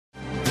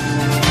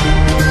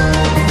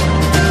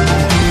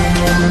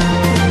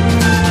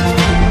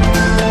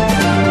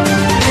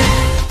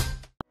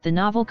The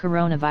novel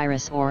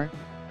coronavirus, or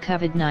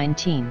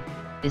COVID-19,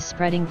 is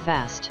spreading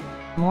fast.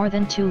 More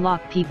than 2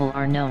 lakh people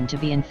are known to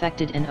be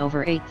infected and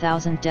over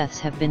 8,000 deaths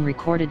have been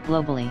recorded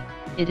globally.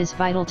 It is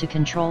vital to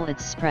control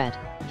its spread.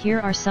 Here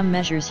are some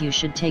measures you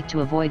should take to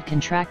avoid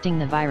contracting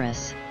the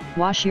virus.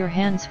 Wash your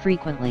hands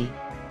frequently.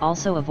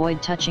 Also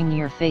avoid touching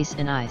your face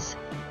and eyes.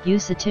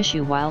 Use a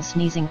tissue while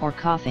sneezing or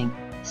coughing.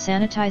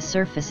 Sanitize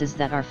surfaces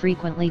that are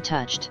frequently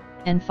touched,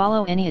 and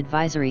follow any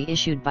advisory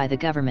issued by the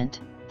government.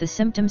 The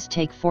symptoms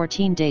take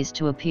 14 days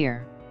to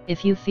appear.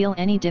 If you feel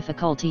any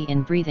difficulty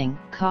in breathing,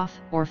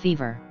 cough, or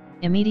fever,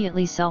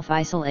 immediately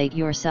self-isolate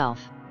yourself.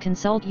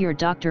 Consult your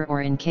doctor,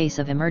 or in case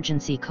of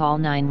emergency call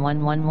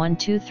 911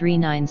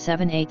 1239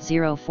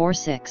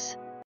 78046.